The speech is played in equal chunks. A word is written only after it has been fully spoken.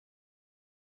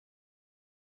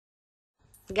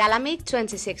Gala MIG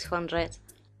 2600.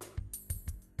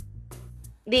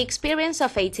 The experience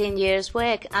of 18 years'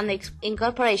 work and the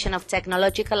incorporation of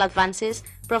technological advances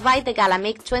provide the Gala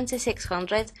MIG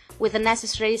 2600 with the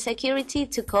necessary security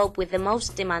to cope with the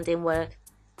most demanding work.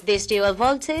 This dual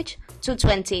voltage,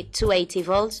 220-280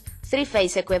 volts,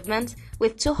 three-phase equipment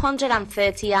with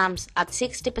 230 amps at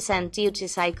 60% duty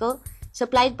cycle,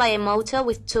 supplied by a motor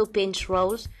with 2 pinch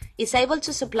rolls, is able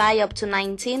to supply up to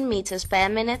 19 meters per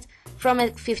minute from a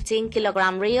 15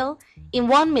 kilogram reel in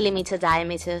 1 millimeter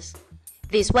diameters.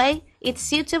 This way, it's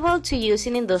suitable to use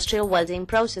in industrial welding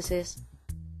processes.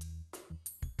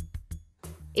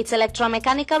 Its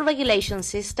electromechanical regulation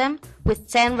system,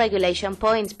 with 10 regulation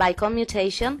points by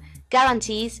commutation,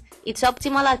 guarantees its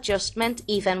optimal adjustment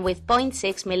even with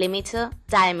 0.6 mm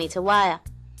diameter wire.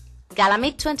 Gala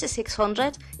MIG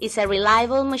 2600 is a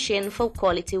reliable machine for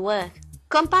quality work.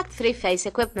 Compact three-phase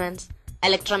equipment,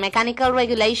 electromechanical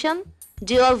regulation,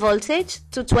 dual voltage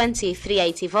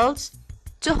 220-380 volts,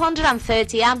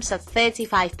 230 amps at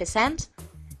 35%,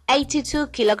 82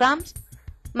 kilograms,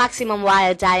 maximum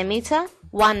wire diameter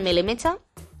 1 mm,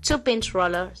 2 pinch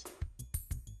rollers.